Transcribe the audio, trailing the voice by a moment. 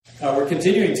We're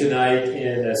continuing tonight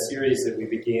in a series that we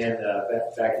began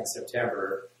back in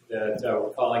September that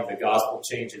we're calling The Gospel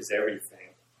Changes Everything.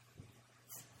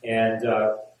 And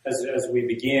as we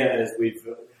began, as we've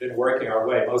been working our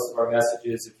way, most of our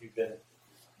messages, if you've been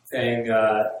paying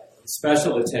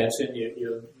special attention,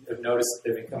 you have noticed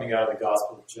that they've been coming out of the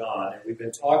Gospel of John. And we've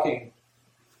been talking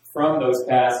from those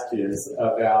passages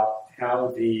about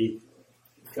how the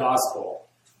gospel,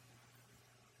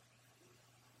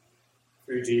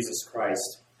 through Jesus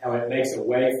Christ, how it makes a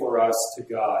way for us to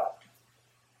God,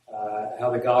 how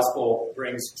the gospel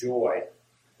brings joy,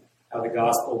 how the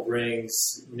gospel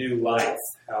brings new life,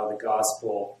 how the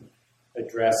gospel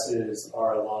addresses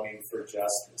our longing for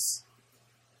justice.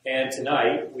 And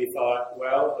tonight we thought,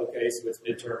 well, okay, so it's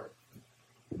midterm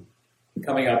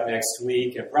coming up next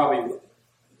week, and probably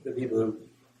the people who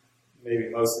maybe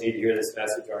most need to hear this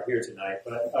message aren't here tonight,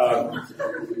 but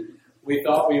we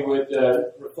thought we would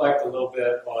reflect a little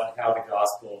bit on how the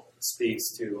gospel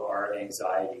speaks to our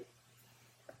anxiety.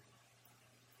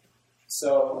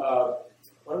 So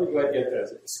why don't we go ahead and get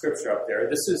the scripture up there.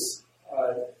 This is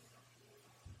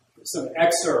some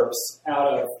excerpts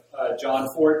out of John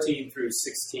 14 through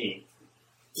 16.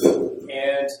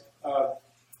 And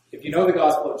if you know the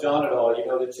Gospel of John at all, you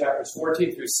know that chapters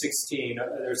 14 through 16,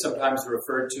 they're sometimes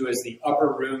referred to as the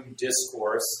upper room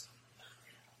discourse.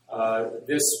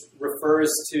 This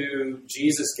refers to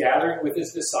Jesus gathering with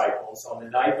his disciples on the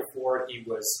night before he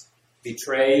was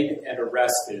betrayed and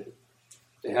arrested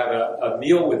to have a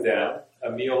meal with them,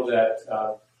 a meal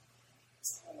that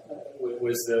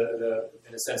was,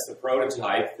 in a sense, the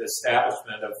prototype, the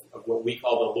establishment of what we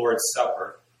call the Lord's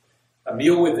Supper, a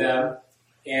meal with them.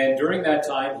 And during that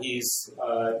time, he's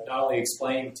not only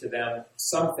explaining to them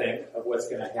something of what's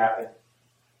going to happen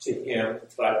to him,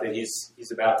 but that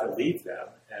he's about to leave them.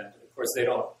 And of course, they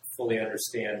don't fully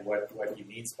understand what he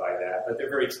means by that, but they're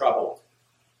very troubled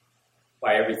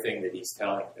by everything that he's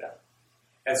telling them.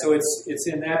 And so it's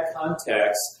in that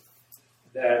context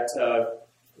that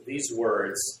these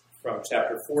words from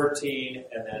chapter 14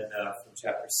 and then from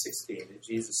chapter 16, that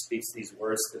Jesus speaks these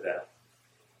words to them.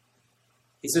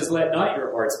 He says, "Let not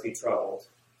your hearts be troubled.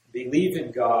 Believe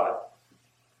in God.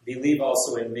 Believe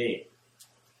also in me.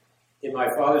 In my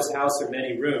Father's house are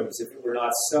many rooms. If it were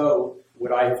not so,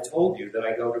 would I have told you that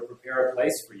I go to prepare a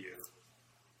place for you?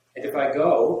 And if I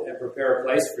go and prepare a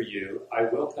place for you, I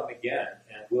will come again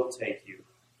and will take you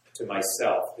to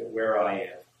myself, that where I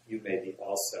am, you may be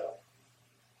also."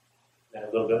 And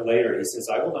a little bit later, he says,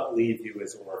 "I will not leave you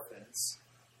as orphans.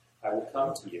 I will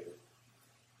come to you."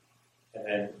 And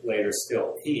then later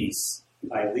still, "Peace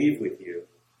I leave with you.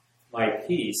 My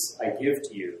peace I give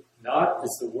to you. Not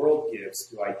as the world gives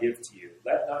do I give to you.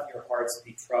 Let not your hearts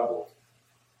be troubled,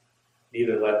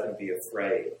 neither let them be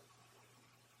afraid."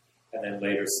 And then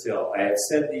later still, "I have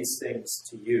said these things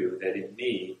to you, that in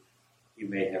me you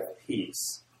may have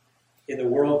peace. In the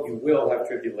world you will have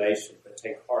tribulation, but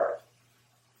take heart.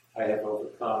 I have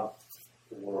overcome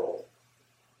the world."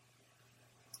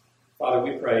 Father,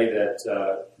 we pray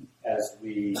that as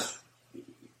we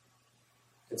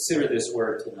consider this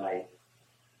word tonight,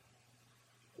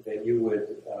 that you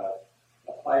would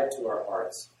apply it to our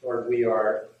hearts. Lord, we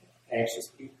are anxious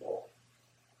people.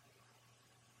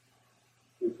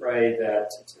 We pray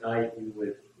that tonight you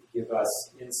would give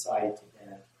us insight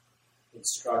and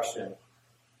instruction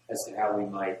as to how we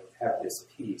might have this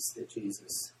peace that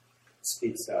Jesus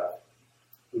speaks of.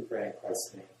 We pray in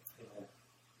Christ's name. Amen.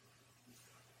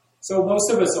 So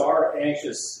most of us are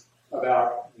anxious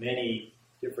about many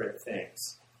different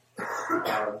things.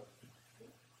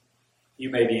 You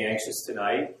may be anxious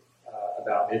tonight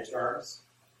about midterms.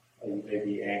 You may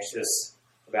be anxious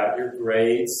about your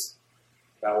grades,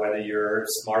 about whether you're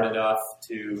smart enough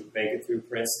to make it through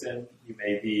Princeton. You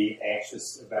may be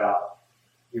anxious about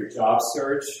your job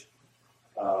search.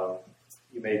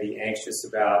 You may be anxious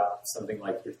about something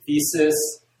like your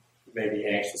thesis. You may be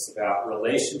anxious about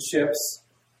relationships,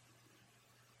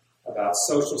 about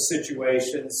social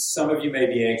situations. Some of you may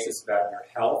be anxious about your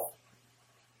health,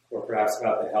 or perhaps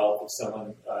about the health of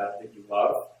someone that you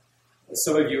love.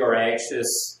 Some of you are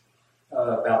anxious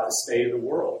about the state of the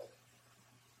world.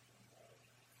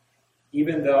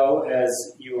 Even though,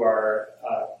 as you are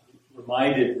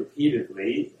reminded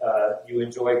repeatedly, you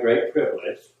enjoy great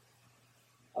privilege,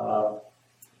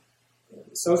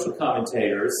 social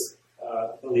commentators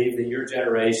believe that your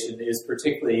generation is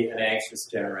particularly an anxious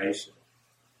generation.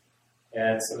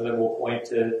 And some of them will point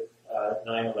to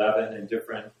 9/11 and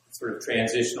different sort of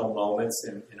transitional moments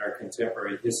in our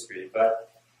contemporary history. But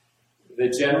the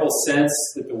general sense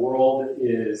that the world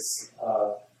is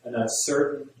an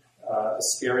uncertain, a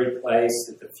scary place,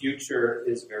 that the future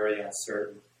is very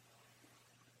uncertain,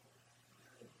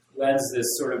 lends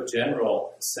this sort of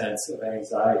general sense of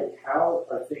anxiety. How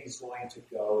are things going to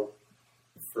go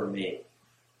for me?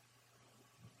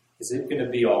 Is it going to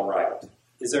be all right?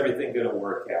 Is everything going to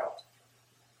work out?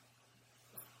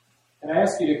 And I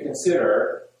ask you to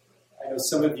consider, I know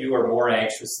some of you are more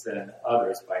anxious than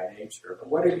others by nature, but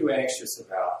what are you anxious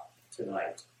about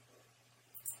tonight?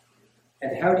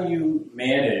 And how do you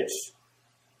manage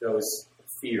those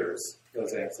fears,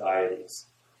 those anxieties?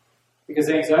 Because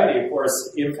anxiety, of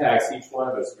course, impacts each one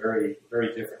of us very, very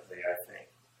differently, I think.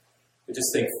 I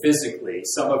just think physically,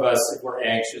 some of us, if we're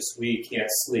anxious, we can't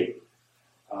sleep.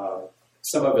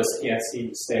 Some of us can't seem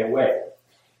to stay awake.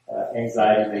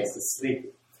 Anxiety makes us sleepy.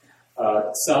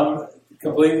 Some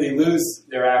completely lose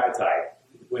their appetite.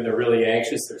 When they're really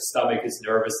anxious, their stomach is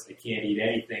nervous, they can't eat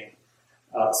anything.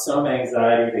 Some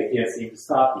anxiety, they can't seem to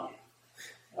stop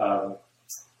eating.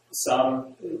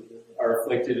 Some are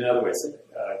afflicted in other ways.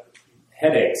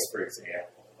 Headaches, for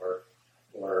example,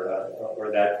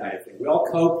 or that kind of thing. We all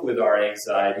cope with our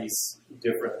anxieties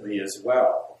differently as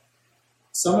well.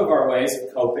 Some of our ways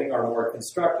of coping are more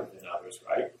constructive than others,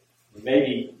 right?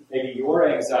 Maybe your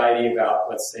anxiety about,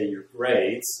 let's say, your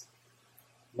grades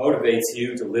motivates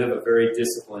you to live a very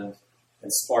disciplined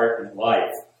and Spartan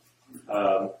life,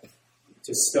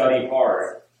 to study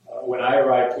hard. When I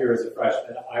arrived here as a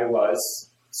freshman, I was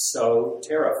so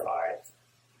terrified.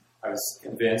 I was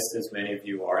convinced, as many of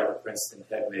you are, that Princeton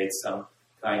had made some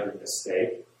kind of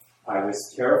mistake. I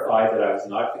was terrified that I was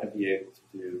not going to be able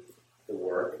to do the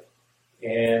work.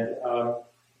 And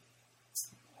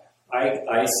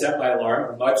I set my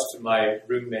alarm, much to my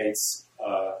roommate's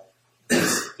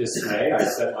dismay. I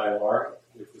set my alarm,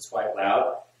 which was quite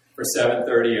loud, for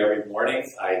 7:30 every morning.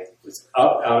 I was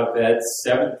up out of bed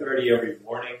 7:30 every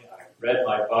morning. I read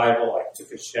my Bible. I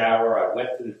took a shower. I went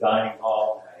to the dining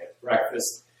hall. And I had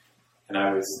breakfast. And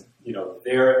I was,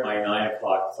 there at my 9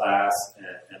 o'clock class.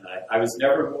 And I was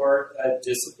never more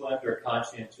disciplined or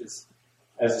conscientious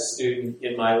as a student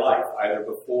in my life, either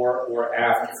before or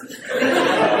after,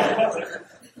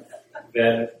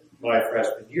 than my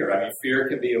freshman year. I mean, fear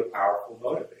can be a powerful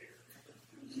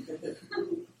motivator.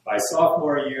 My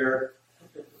sophomore year,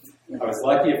 I was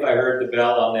lucky if I heard the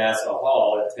bell on Nassau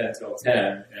Hall at 10 till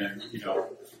 10 and,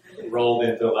 rolled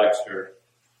into lecture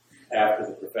after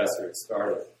the professor had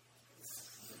started.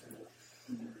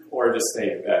 Or just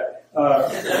stayed in bed.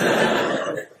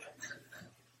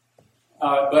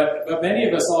 But many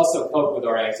of us also cope with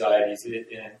our anxieties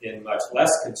in much less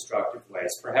constructive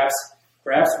ways. Perhaps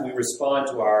we respond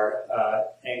to our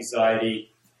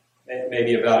anxiety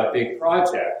maybe about a big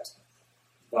project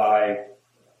by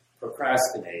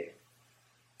procrastinating.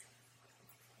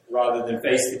 Rather than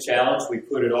face the challenge, we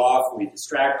put it off, we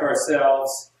distract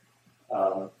ourselves.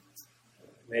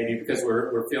 Maybe because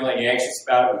we're feeling anxious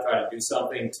about it, we try to do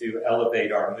something to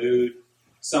elevate our mood.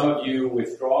 Some of you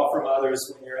withdraw from others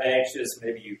when you're anxious.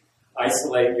 Maybe you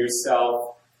isolate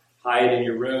yourself, hide in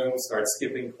your room, start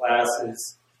skipping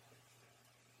classes.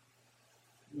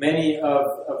 Many of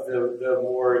the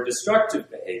more destructive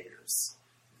behaviors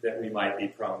that we might be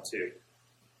prone to,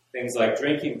 things like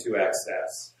drinking to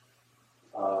excess,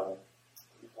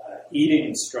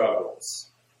 eating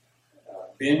struggles,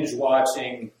 binge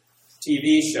watching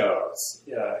TV shows,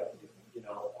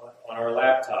 on our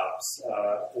laptops,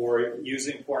 or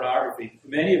using pornography.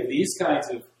 Many of these kinds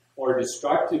of more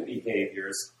destructive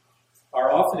behaviors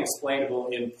are often explainable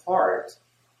in part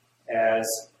as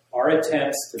our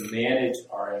attempts to manage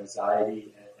our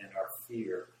anxiety and our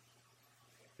fear.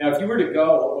 Now, if you were to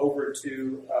go over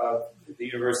to the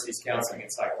university's counseling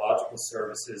and psychological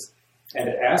services and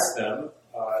to ask them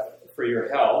for your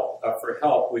help, for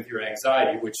help with your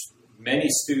anxiety, which many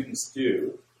students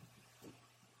do,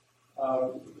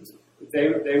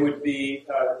 they would be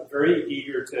very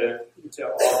eager to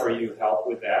offer you help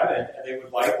with that, and they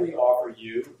would likely offer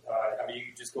you, you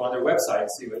can just go on their website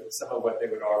and see some of what they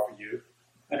would offer you,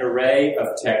 an array of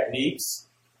techniques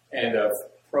and of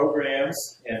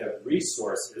programs and of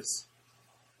resources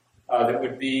that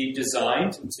would be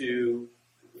designed to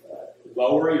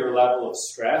lower your level of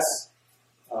stress,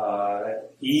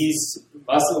 ease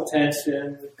muscle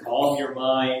tension, calm your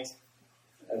mind,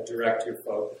 direct your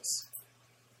focus.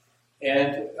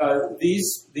 And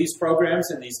these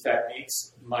programs and these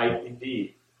techniques might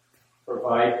indeed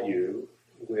provide you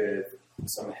with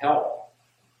some help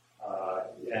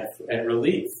and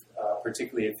relief,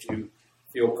 particularly if you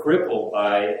feel crippled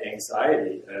by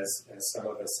anxiety, as some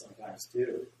of us sometimes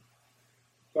do.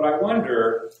 But I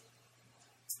wonder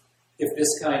if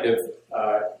this kind of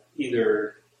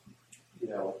either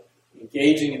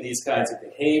engaging in these kinds of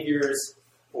behaviors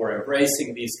or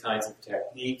embracing these kinds of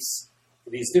techniques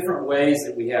these different ways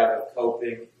that we have of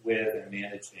coping with and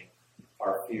managing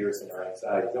our fears and our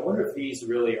anxieties. I wonder if these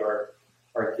really are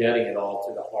getting it all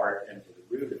to the heart and to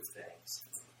the root of things.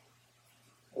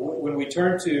 When we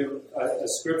turn to a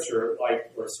scripture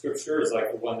or scriptures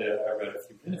like the one that I read a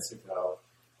few minutes ago,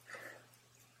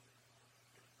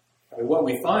 what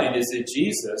we find is that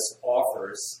Jesus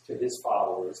offers to his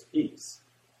followers peace.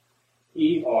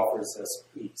 He offers us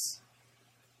peace.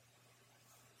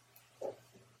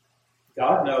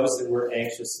 God knows that we're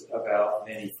anxious about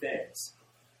many things.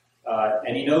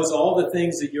 And he knows all the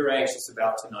things that you're anxious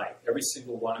about tonight, every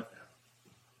single one of them.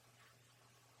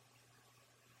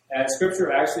 And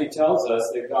Scripture actually tells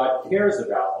us that God cares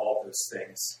about all those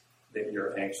things that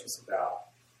you're anxious about.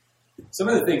 Some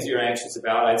of the things you're anxious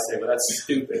about, I'd say, well, that's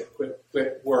stupid.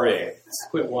 Quit worrying.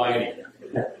 Quit whining.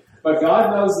 But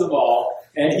God knows them all,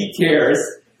 and he cares.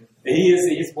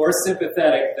 He's more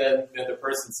sympathetic than the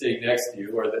person sitting next to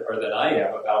you or than I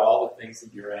am about all the things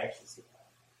that you're anxious about.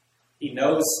 He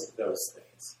knows those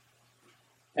things.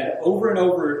 And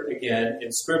over again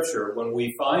in Scripture, when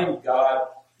we find God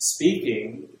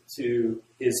speaking to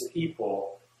his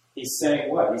people, he's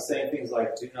saying what? He's saying things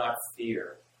like, do not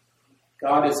fear.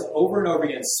 God is over and over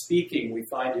again speaking. We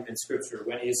find him in Scripture.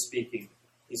 When he is speaking,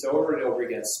 he's over and over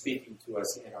again speaking to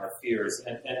us in our fears.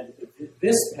 And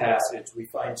this passage, we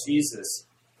find Jesus,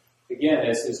 again,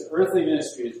 as his earthly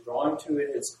ministry is drawing to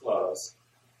its close,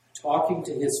 talking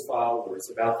to his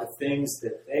followers about the things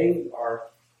that they are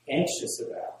anxious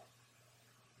about.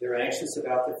 They're anxious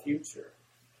about the future.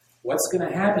 What's going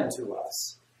to happen to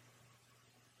us?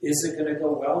 Is it going to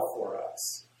go well for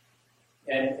us?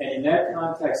 And in that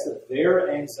context of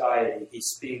their anxiety, he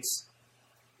speaks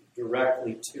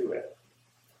directly to it.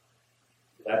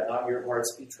 Let not your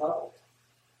hearts be troubled.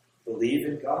 Believe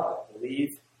in God.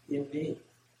 Believe in me.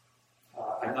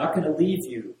 I'm not going to leave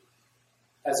you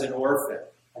as an orphan.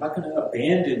 I'm not going to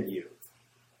abandon you.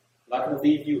 I'm not going to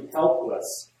leave you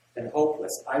helpless and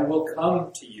hopeless. I will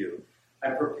come to you.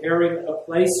 I'm preparing a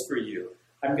place for you.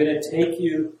 I'm going to take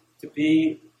you to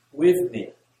be with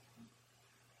me.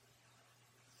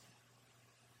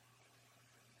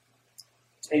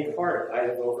 Take heart, I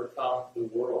have overcome the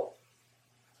world.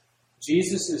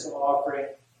 Jesus is offering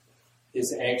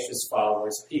his anxious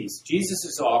followers peace. Jesus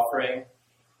is offering,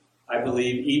 I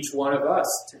believe, each one of us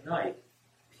tonight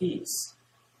peace.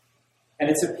 And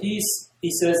it's a peace,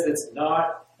 he says, that's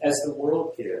not as the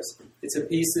world gives. It's a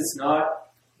peace that's not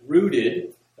rooted,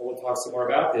 and we'll talk some more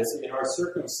about this, in our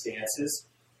circumstances.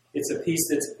 It's a peace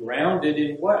that's grounded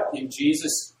in what? In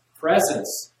Jesus'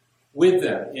 presence with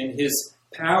them, in his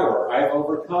power, I've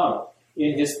overcome,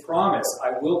 in his promise,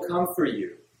 I will come for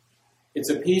you. It's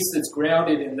a peace that's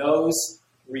grounded in those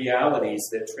realities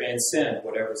that transcend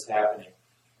whatever's happening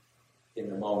in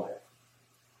the moment.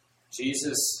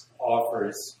 Jesus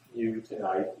offers you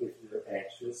tonight, if you're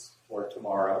anxious, or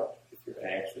tomorrow, if you're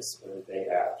anxious, or the day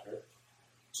after,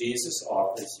 Jesus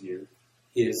offers you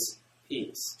his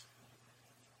peace.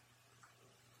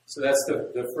 So that's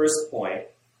the first point.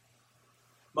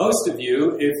 Most of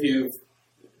you, if you've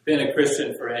been a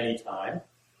Christian for any time,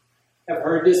 have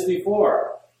heard this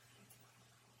before.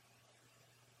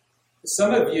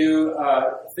 Some of you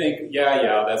think,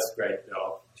 yeah, that's great,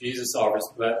 Bill. Jesus offers,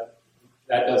 but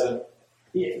that doesn't,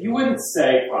 you wouldn't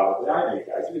say probably, I know you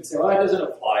guys, you would say, well, that doesn't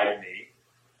apply to me.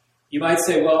 You might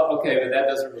say, well, okay, but that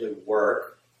doesn't really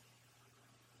work.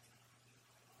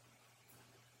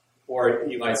 Or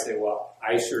you might say, well,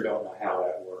 I sure don't know how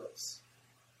that works.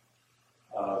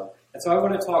 And so I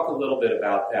want to talk a little bit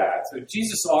about that. So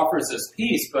Jesus offers us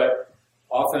peace, but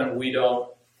often we don't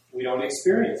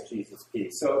experience Jesus'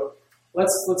 peace. So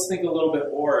let's think a little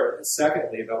bit more,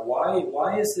 secondly, about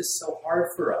why is this so hard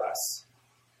for us?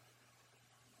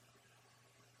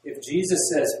 If Jesus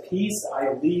says, peace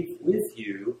I leave with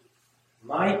you,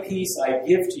 my peace I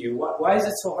give to you, why is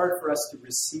it so hard for us to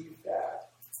receive that?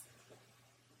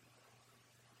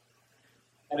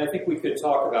 And I think we could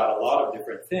talk about a lot of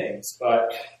different things,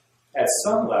 but at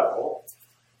some level,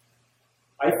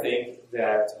 I think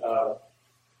that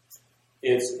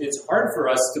it's hard for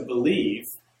us to believe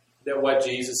that what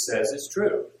Jesus says is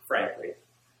true, frankly.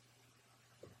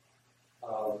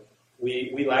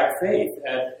 We lack faith,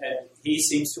 and he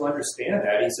seems to understand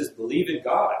that. He says, believe in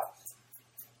God.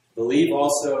 Believe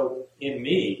also in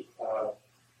me.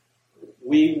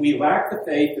 We lack the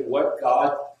faith that what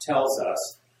God tells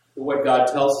us, what God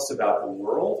tells us about the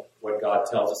world, what God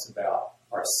tells us about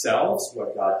ourselves,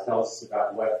 what God tells us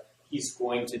about what he's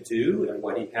going to do and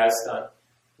what he has done.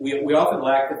 We often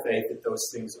lack the faith that those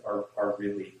things are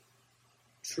really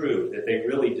true, that they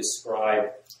really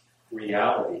describe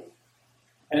reality.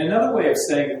 And another way of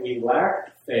saying that we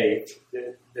lack faith,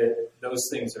 that those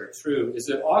things are true, is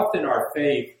that often our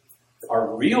faith,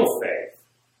 our real faith,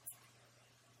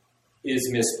 is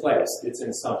misplaced. It's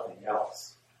in something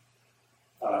else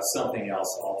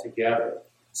altogether.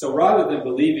 So rather than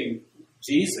believing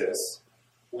Jesus,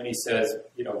 when he says,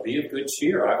 be of good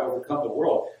cheer, I've overcome the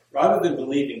world, rather than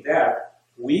believing that,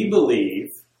 we believe,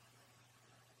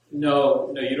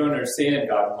 no, you don't understand,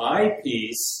 God. My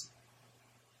peace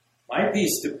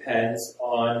depends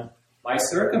on my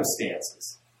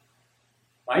circumstances.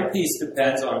 My peace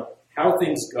depends on how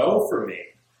things go for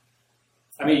me.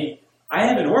 I mean, I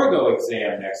have an orgo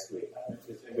exam next week.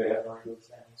 Does anybody have an orgo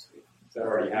exam next week? Does that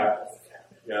already happen?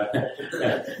 Yeah.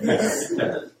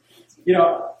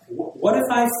 What if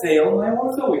I fail my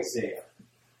ortho exam?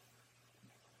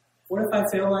 What if I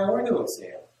fail my ortho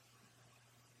exam?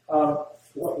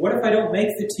 What if I don't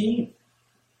make the team?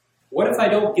 What if I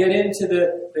don't get into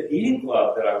the eating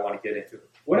club that I want to get into?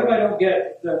 What if I don't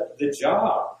get the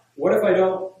job? What if I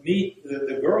don't meet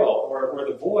the girl or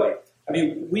the boy? I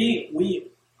mean, we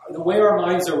the way our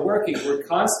minds are working, we're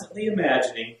constantly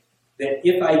imagining that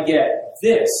if I get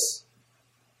this,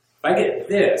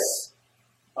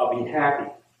 I'll be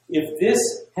happy. If this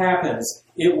happens,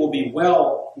 it will be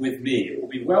well with me. It will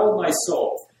be well with my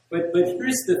soul. But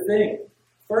here's the thing.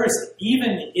 First,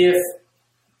 even if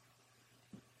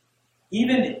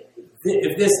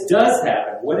this does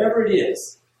happen, whatever it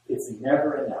is, it's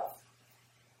never enough.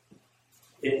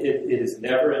 It is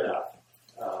never enough.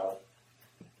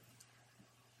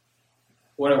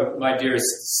 One of my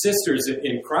dearest sisters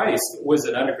in Christ was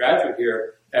an undergraduate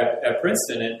here at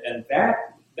Princeton, and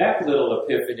that little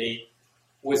epiphany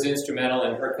was instrumental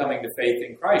in her coming to faith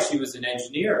in Christ. She was an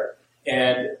engineer,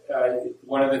 and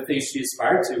one of the things she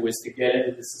aspired to was to get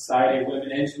into the Society of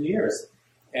Women Engineers.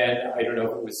 And I don't know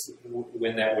if it was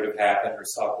when that would have happened, her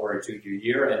sophomore or junior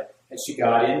year, and she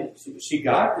got in. She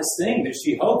got this thing that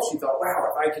she hoped. She thought,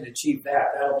 wow, if I can achieve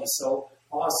that, that'll be so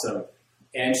awesome.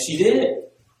 And she did.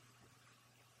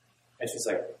 And she's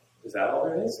like, is that all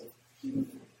there is?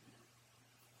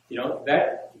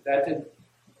 That didn't.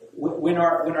 When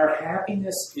our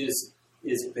happiness is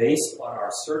based on our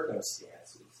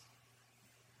circumstances,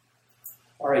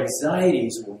 our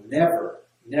anxieties will never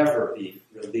be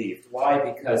relieved.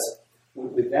 Why? Because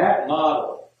with that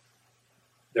model,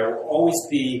 there will always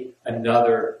be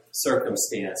another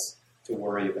circumstance to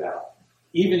worry about.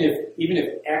 Even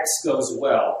if X goes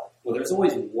well, there's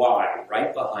always Y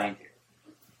right behind it.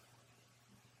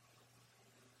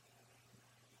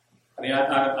 I mean,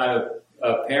 I'm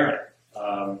a parent.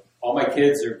 All my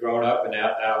kids are grown up and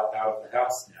out of the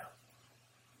house now.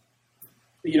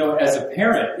 But, as a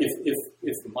parent,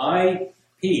 if my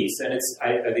peace, and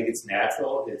I think it's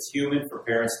natural, it's human for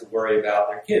parents to worry about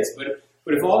their kids, but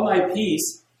if all my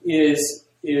peace is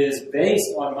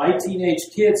based on my teenage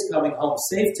kids coming home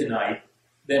safe tonight,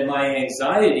 then my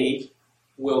anxiety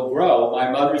will grow.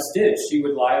 My mother's did. She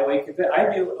would lie awake in bed.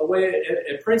 I'd be away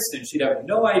at Princeton. She'd have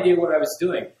no idea what I was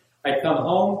doing. I'd come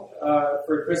home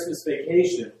for Christmas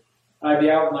vacation. I'd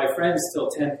be out with my friends till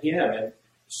 10 p.m. and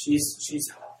she's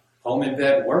home in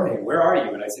bed worrying. Where are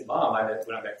you? And I said, Mom,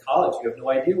 when I'm at college, you have no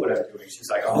idea what I'm doing. She's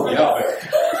like, oh yeah.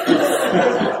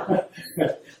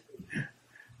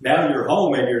 Now you're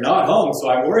home and you're not home, so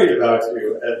I'm worried about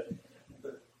you. And,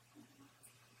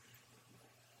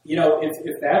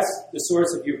 if that's the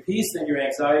source of your peace, then your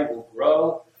anxiety will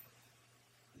grow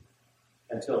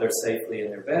until they're safely in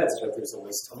their beds, but there's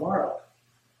always tomorrow.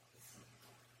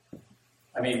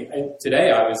 I mean,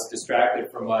 today I was distracted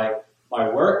from my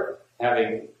work,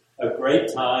 having a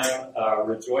great time,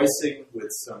 rejoicing with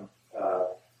some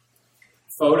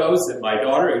photos that my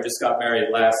daughter, who just got married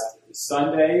last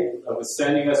Sunday, was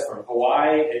sending us from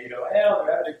Hawaii. And,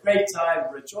 they're having a great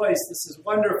time, rejoice, this is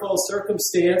wonderful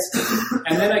circumstance.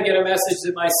 And then I get a message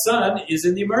that my son is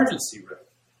in the emergency room.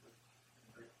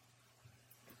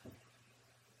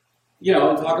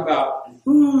 And talk about,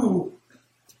 ooh.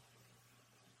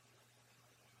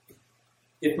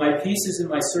 If my peace is in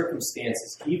my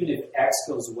circumstances, even if X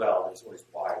goes well, there's always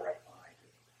Y right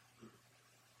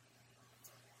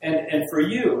behind it. And for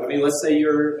you, I mean, let's say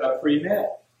you're a pre-med.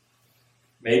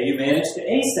 Maybe you managed to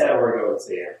ace that orgo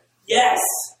exam. Yes!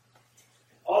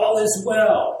 All is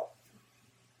well.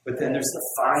 But then there's the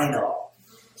final.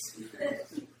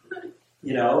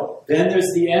 Then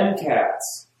there's the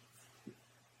MCATs.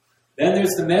 Then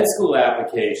there's the med school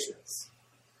applications.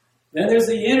 Then there's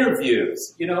the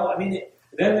interviews. Then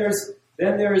there's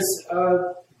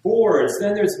boards.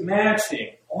 Then there's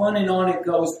matching. On and on it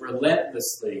goes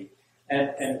relentlessly.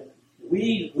 And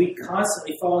we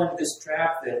constantly fall into this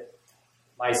trap that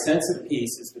My sense of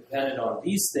peace is dependent on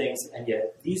these things, and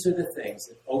yet these are the things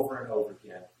that over and over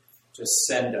again just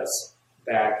send us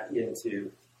back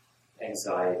into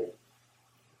anxiety.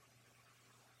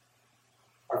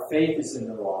 Our faith is in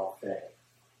the wrong thing.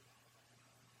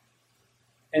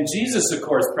 And Jesus, of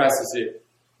course, presses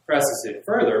it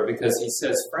further because he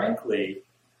says, frankly,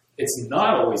 it's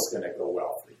not always going to go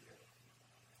well for you.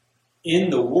 In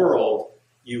the world,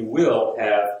 you will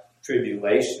have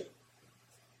tribulation.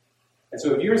 And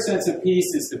so if your sense of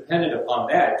peace is dependent upon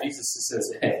that, Jesus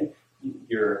says, hey,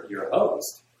 you're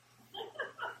hosed.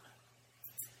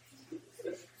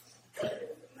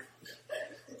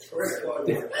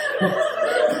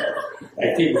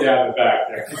 I keep it down the back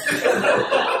there.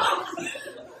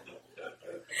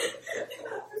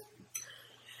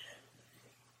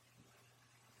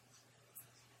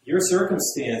 Your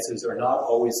circumstances are not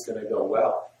always going to go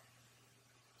well.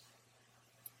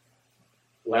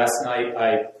 Last night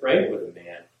I prayed with a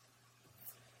man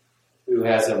who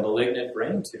has a malignant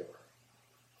brain tumor.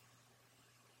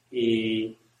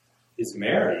 He is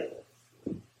married.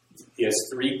 He has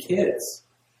 3 kids.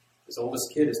 His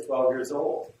oldest kid is 12 years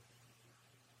old.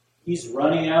 He's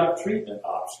running out of treatment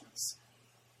options.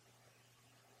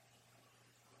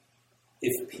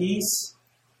 If peace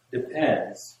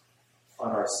depends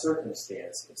on our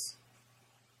circumstances,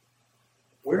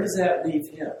 where does that leave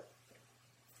him?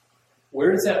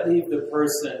 Where does that leave the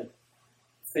person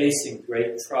facing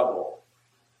great trouble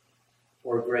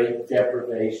or great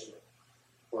deprivation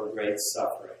or great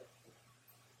suffering?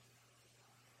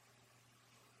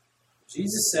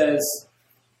 Jesus says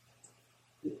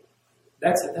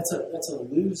that's a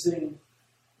losing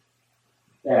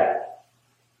bet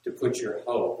to put your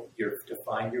hope, to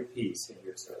find your peace in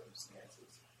your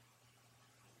circumstances.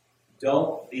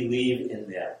 Don't believe in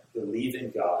them. Believe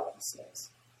in God, he says.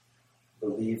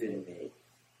 Believe in me.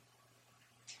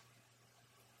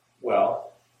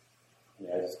 Well,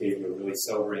 I just gave you a really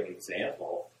sobering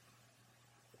example.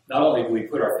 Not only do we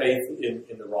put our faith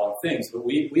in the wrong things, but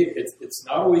it's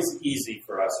not always easy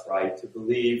for us, right, to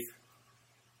believe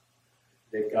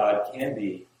that God can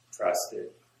be trusted,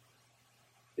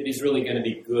 that he's really going to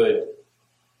be good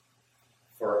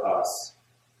for us.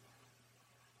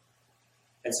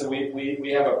 And so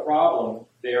we have a problem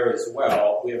there as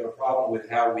well. We have a problem with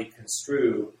how we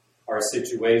construe our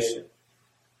situation.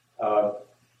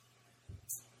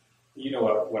 You know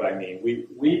what I mean.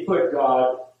 We put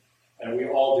God, and we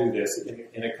all do this,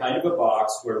 in a kind of a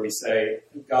box where we say,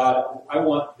 God, I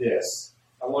want this.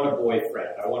 I want a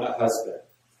boyfriend. I want a husband.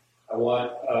 I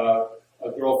want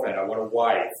a girlfriend. I want a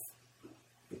wife.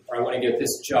 Or I want to get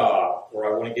this job. Or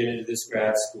I want to get into this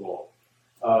grad school.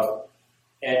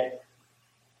 And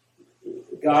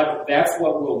God, that's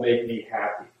what will make me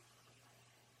happy.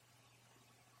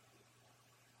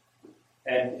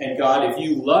 And God, if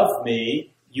you love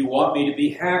me, you want me to be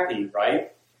happy,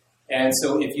 right? And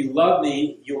so if you love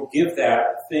me, you'll give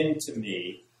that thing to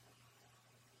me.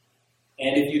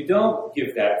 And if you don't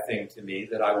give that thing to me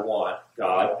that I want,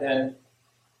 God, then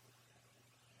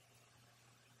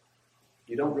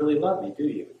you don't really love me, do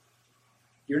you?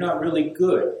 You're not really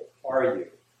good, are you?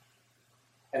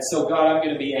 And so, God, I'm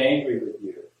going to be angry with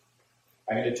you.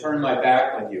 I'm going to turn my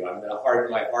back on you. I'm going to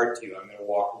harden my heart to you. I'm going to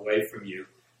walk away from you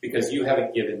because you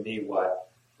haven't given me what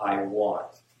I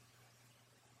want.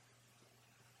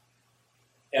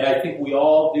 And I think we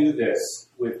all do this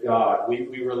with God. We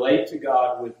relate to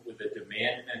God with a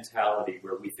demand mentality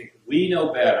where we think we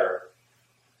know better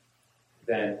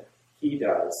than he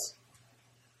does,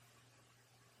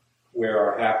 where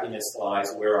our happiness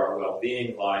lies, where our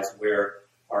well-being lies, where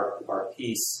our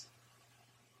peace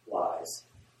lies.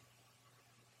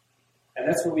 And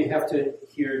that's where we have to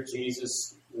hear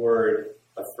Jesus' word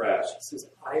afresh. He says,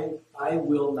 I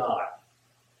will not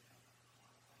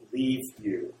leave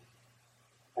you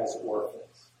as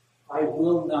orphans. I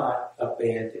will not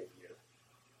abandon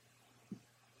you.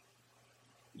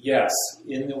 Yes,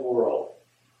 in the world,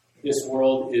 this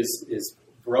world is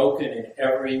broken in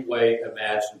every way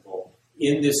imaginable.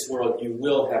 In this world, you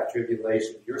will have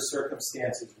tribulation. Your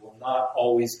circumstances will not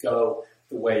always go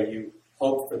the way you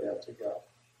hope for them to go.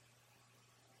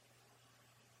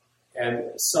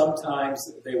 And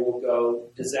sometimes they will go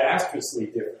disastrously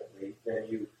differently than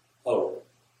you hope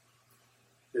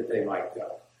that they might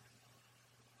go.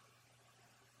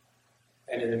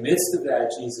 And in the midst of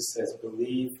that, Jesus says,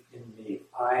 believe in me.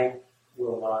 I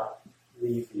will not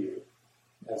leave you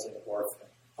as an orphan.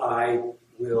 I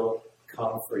will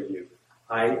come for you.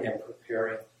 I am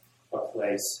preparing a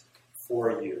place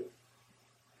for you.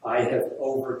 I have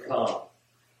overcome.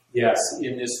 Yes,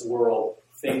 in this world,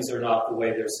 things are not the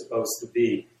way they're supposed to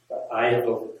be, but I have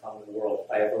overcome the world.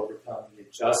 I have overcome the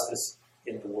injustice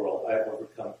in the world. I have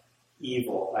overcome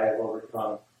evil. I have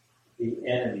overcome the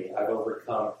enemy. I've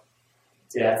overcome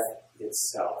death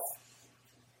itself.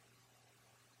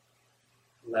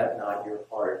 Let not your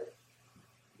heart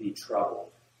be troubled.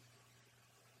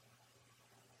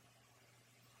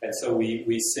 And so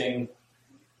we sing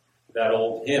that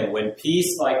old hymn, when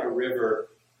peace like a river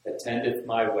attendeth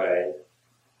my way,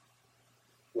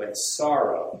 when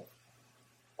sorrow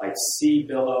like sea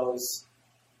billows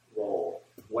roll,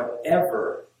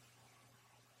 whatever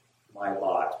my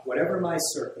lot, whatever my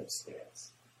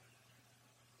circumstance,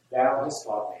 thou hast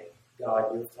taught me,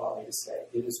 God, you have taught me to say,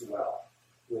 it is well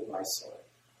with my soul.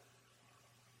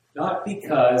 Not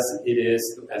because it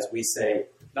is, as we say,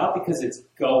 not because it's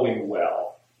going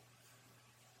well,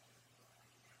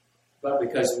 but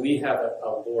because we have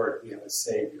a Lord, we have a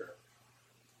Savior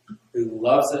who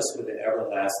loves us with an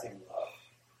everlasting love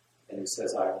and who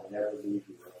says, I will never leave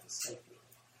you or forsake you.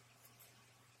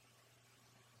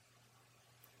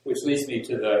 Which leads me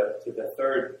to the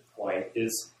third point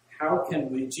is, how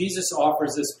can we, Jesus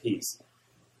offers us peace.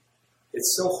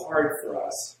 It's so hard for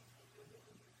us.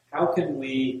 How can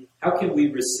we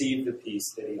receive the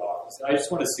peace that he offers? And I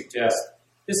just want to suggest,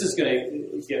 this is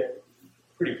going to get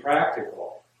pretty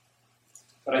practical,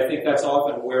 but I think that's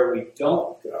often where we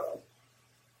don't go,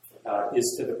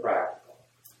 is to the practical.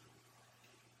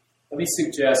 Let me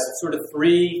suggest sort of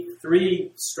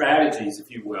three strategies, if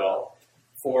you will,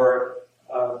 for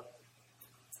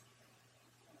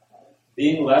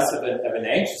being less of an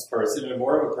anxious person and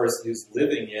more of a person who's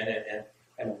living in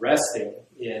and resting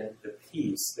in the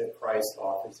peace that Christ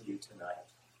offers you tonight.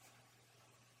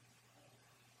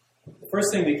 The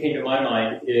first thing that came to my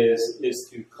mind is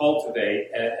to cultivate,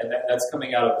 and that's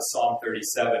coming out of Psalm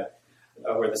 37,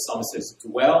 where the psalmist says,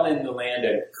 dwell in the land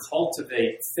and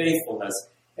cultivate faithfulness.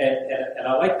 And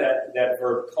I like that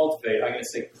verb, cultivate. I'm going to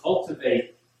say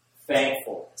cultivate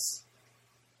thankfulness.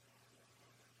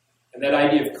 And that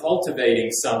idea of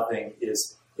cultivating something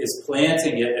is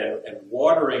planting it and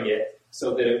watering it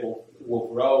so that it will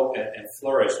grow and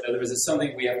flourish. In other words, it's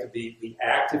something we have to be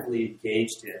actively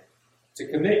engaged in. To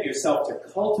commit yourself to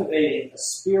cultivating a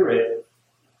spirit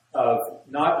of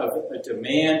not of a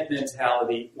demand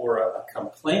mentality or a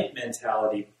complaint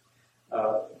mentality,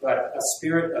 but a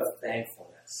spirit of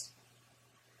thankfulness.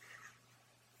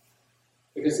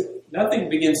 Because nothing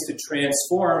begins to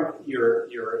transform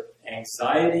your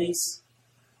anxieties,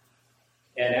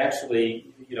 and actually,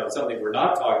 something we're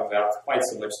not talking about quite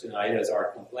so much tonight as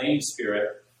our complaining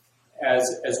spirit,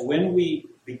 as when we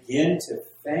begin to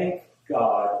thank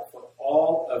God for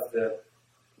all of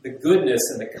the goodness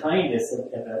and the kindness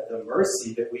and the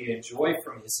mercy that we enjoy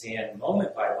from his hand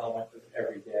moment by moment of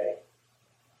every day.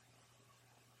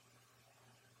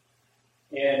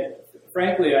 And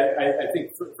frankly, I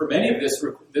think for many of this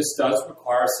does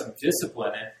require some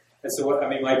discipline. And so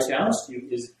my challenge to you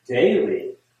is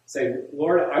daily. Say,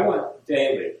 Lord, I want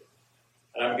daily.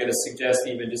 And I'm going to suggest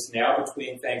even just now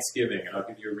between Thanksgiving, and I'll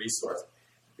give you a resource.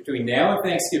 Between now and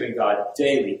Thanksgiving, God,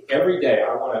 daily, every day,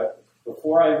 I want to,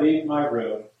 before I leave my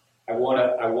room, I want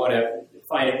to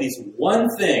find at least one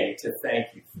thing to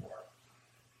thank you for.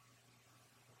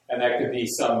 And that could be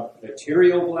some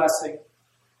material blessing,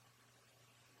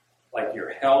 like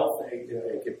your health.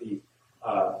 It could be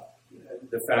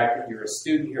the fact that you're a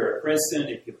student here at Princeton.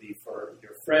 It could be for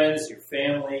your friends, your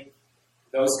family,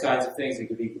 those kinds of things. It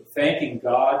could be thanking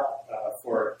God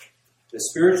for the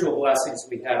spiritual blessings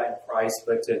we have in Christ,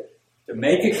 but to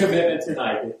make a commitment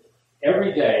tonight that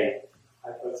every day,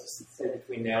 let's just say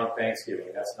between now and Thanksgiving,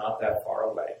 that's not that far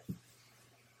away.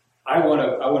 I want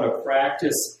to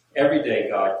practice every day,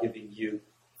 God, giving you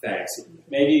thanks.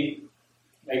 Maybe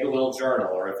make a little journal,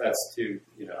 or if that's too,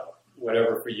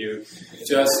 whatever for you,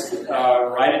 just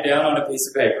write it down on a piece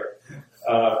of paper.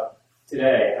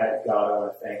 Today, God, I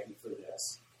want to thank you for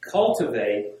this.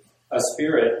 Cultivate a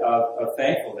spirit of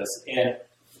thankfulness. And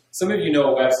some of you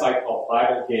know a website called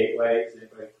Bible Gateway. Has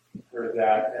anybody heard of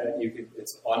that?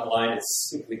 It's online. It's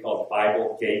simply called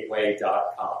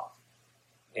BibleGateway.com.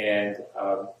 And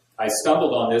I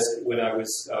stumbled on this when I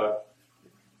was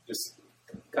just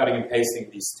cutting and pasting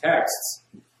these texts.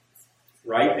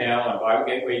 Right now on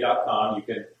BibleGateway.com, you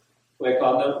can click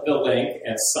on the link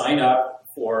and sign up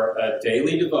for a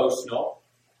daily devotional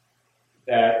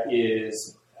that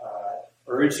is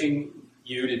urging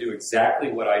you to do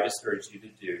exactly what I just urged you to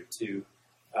do.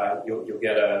 You'll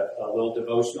get a little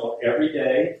devotional every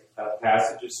day, a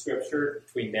passage of Scripture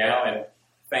between now and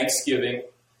Thanksgiving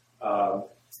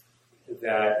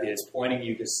that is pointing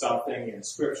you to something in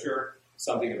Scripture,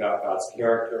 something about God's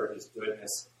character, his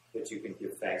goodness, that you can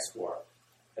give thanks for.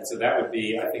 And so that would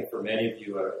be, I think, for many of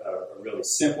you, a really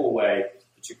simple way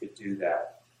that you could do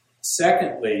that.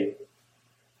 Secondly,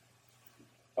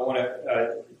 I want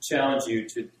to challenge you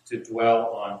to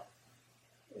dwell on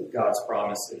God's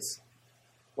promises.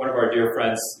 One of our dear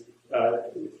friends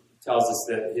tells us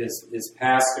that his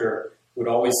pastor would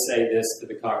always say this to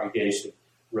the congregation: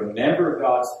 remember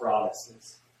God's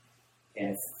promises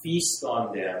and feast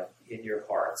on them in your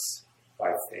hearts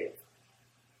by faith.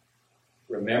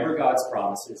 Remember God's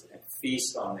promises and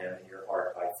feast on them in your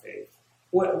heart by faith.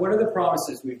 What are the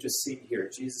promises we've just seen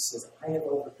here? Jesus says, I have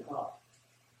overcome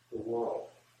the world.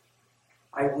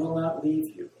 I will not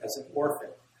leave you as an orphan.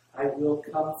 I will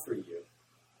come for you.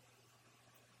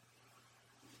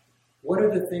 What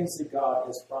are the things that God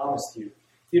has promised you?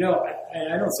 You know,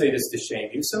 I don't say this to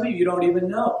shame you. Some of you don't even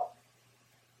know.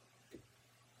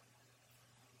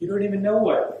 You don't even know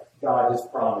what God has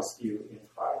promised you in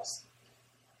Christ.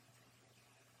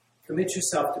 Commit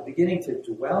yourself to beginning to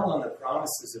dwell on the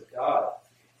promises of God.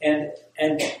 And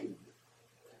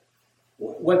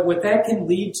what that can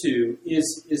lead to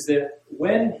is that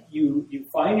when you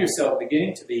find yourself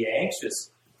beginning to be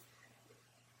anxious,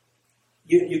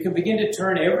 you can begin to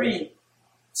turn every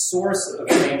source of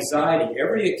anxiety,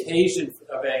 every occasion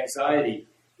of anxiety,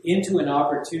 into an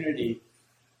opportunity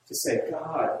to say,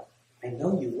 God, I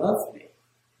know you love me.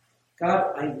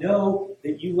 God, I know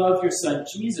that you love your son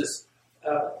Jesus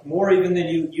more even than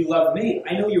you love me.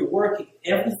 I know you're working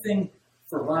everything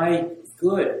for my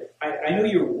good. I know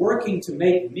you're working to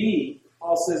make me,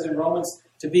 Paul says in Romans,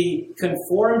 to be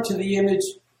conformed to the image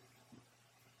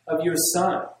of your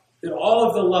son. That all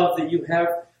of the love that you have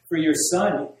for your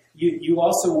son, you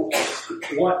also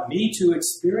want me to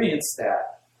experience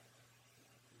that.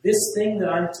 This thing that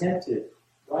I'm tempted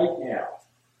right now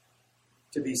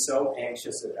to be so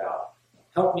anxious about,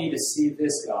 help me to see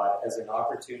this, God, as an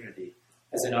opportunity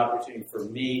for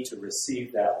me to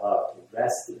receive that love, to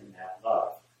rest in that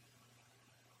love,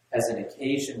 as an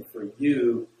occasion for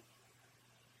you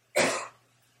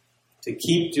to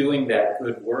keep doing that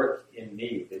good work in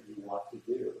me that you want to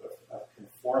do, of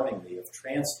conforming me, of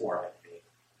transforming me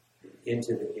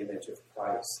into the image of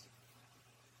Christ.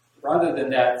 Rather than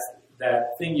that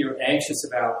thing you're anxious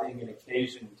about being an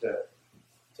occasion to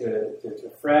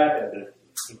fret and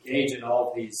to engage in all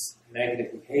of these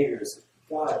negative behaviors,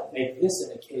 God, make this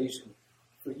an occasion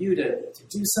for you to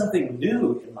do something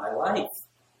new in my life,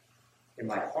 in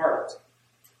my heart.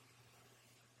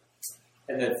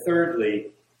 And then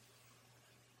thirdly,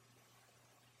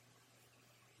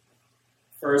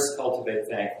 first, cultivate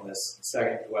thankfulness.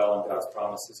 Second, dwell on God's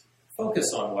promises.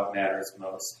 Focus on what matters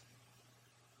most.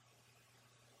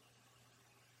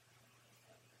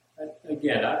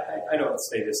 Again, I don't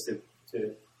say this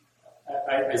to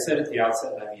I said at the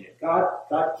outset, and I mean it. God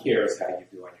cares how you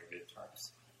do on your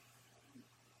midterms.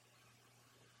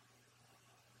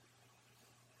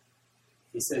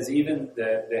 He says even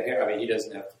the hair, I mean, he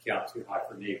doesn't have to count too high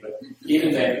for me, but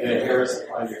even the hairs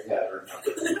on your head are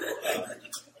numbered.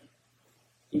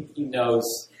 He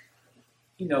knows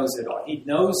it all. He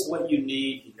knows what you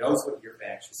need. He knows what you're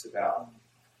anxious about.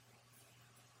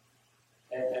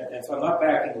 And so I'm not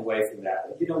backing away from that.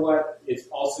 But you know what? It's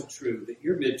also true that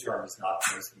your midterm is not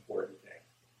the most important thing.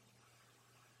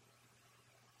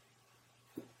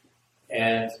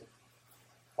 And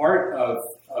part of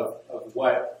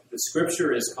what the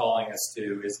Scripture is calling us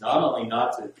to is not only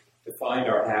not to find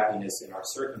our happiness in our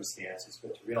circumstances,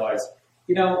 but to realize,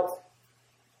 you know,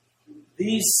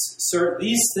 these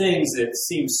things that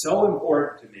seem so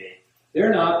important to me,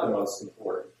 they're not the most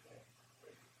important.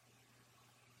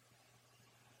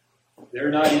 They're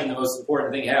not even the most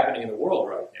important thing happening in the world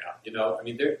right now. You know, I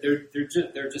mean,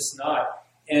 they're just not.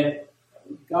 And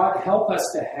God, help us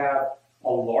to have a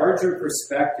larger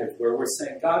perspective where we're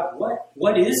saying, God,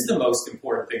 what is the most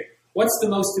important thing? What's the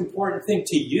most important thing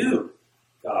to you,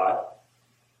 God?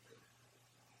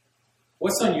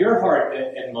 What's on your heart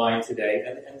and mind today?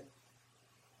 And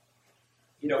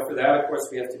you know, for that, of course,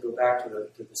 we have to go back to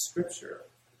the Scripture.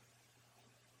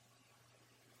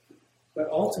 But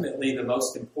ultimately, the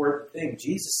most important thing,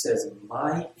 Jesus says,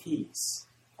 my peace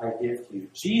I give to you.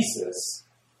 Jesus,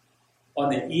 on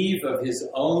the eve of his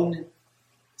own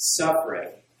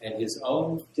suffering and his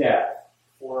own death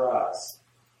for us,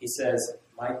 he says,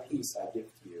 my peace I give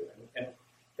to you. And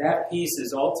that peace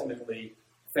is ultimately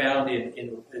found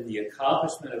in the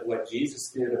accomplishment of what Jesus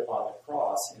did upon the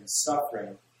cross in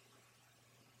suffering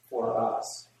for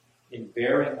us, in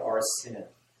bearing our sin.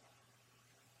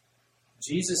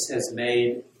 Jesus has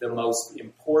made the most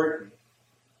important,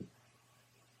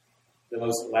 the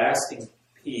most lasting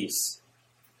peace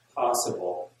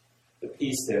possible, the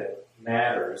peace that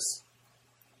matters,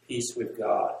 peace with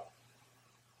God.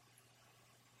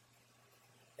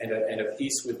 And a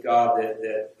peace with God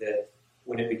that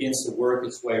when it begins to work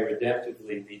its way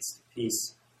redemptively leads to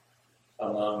peace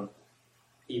among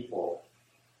people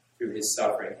through his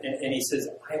suffering. And he says,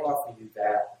 I offer you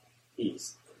that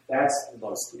peace. That's the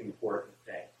most important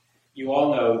thing. You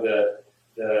all know the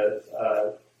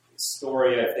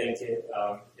story, I think,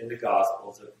 in the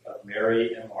Gospels of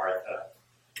Mary and Martha.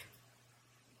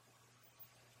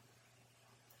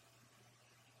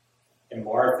 And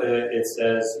Martha, it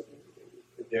says,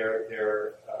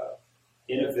 they're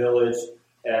in a village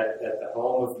at the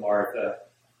home of Martha,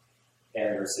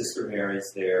 and her sister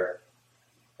Mary's there.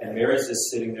 And Mary's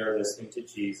just sitting there listening to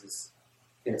Jesus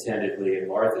contentedly, and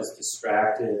Martha's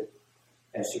distracted,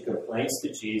 and she complains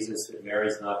to Jesus that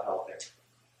Mary's not helping.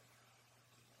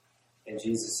 And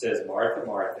Jesus says, Martha,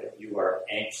 Martha, you are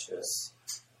anxious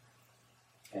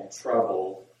and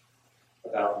troubled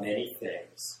about many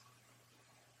things,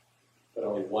 but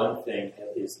only one thing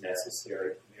is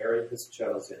necessary. Mary has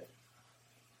chosen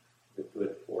the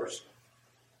good portion.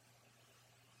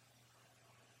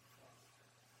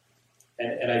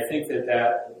 And I think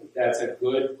that's a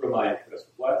good reminder to us.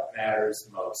 What matters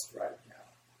most right now?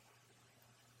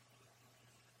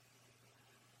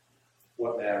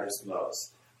 What matters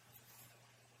most?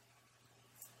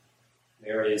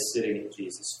 Mary is sitting at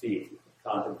Jesus' feet,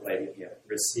 contemplating him,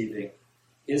 receiving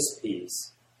his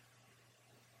peace.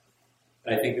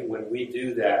 And I think that when we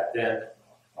do that, then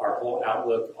our whole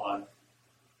outlook on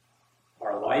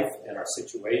our life and our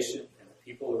situation and the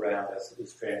people around us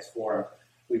is transformed.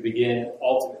 We begin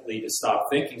ultimately to stop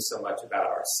thinking so much about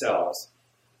ourselves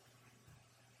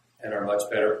and are much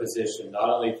better positioned not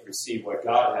only to receive what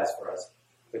God has for us,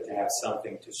 but to have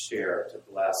something to share, to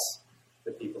bless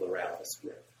the people around us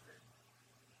with.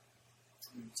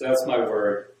 So that's my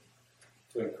word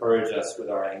to encourage us with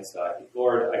our anxiety.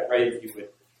 Lord, I pray that you would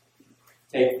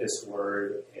take this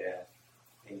word and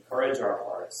encourage our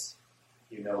hearts.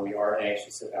 You know we are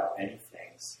anxious about many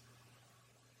things.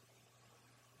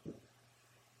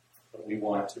 But we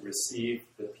want to receive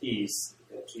the peace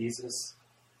that Jesus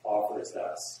offers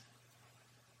us.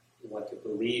 We want to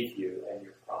believe you and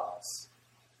your promise,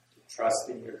 to trust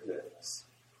in your goodness,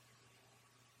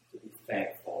 to be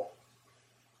thankful,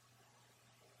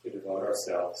 to devote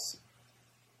ourselves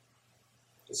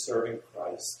to serving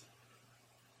Christ.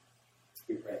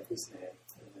 We pray in his name.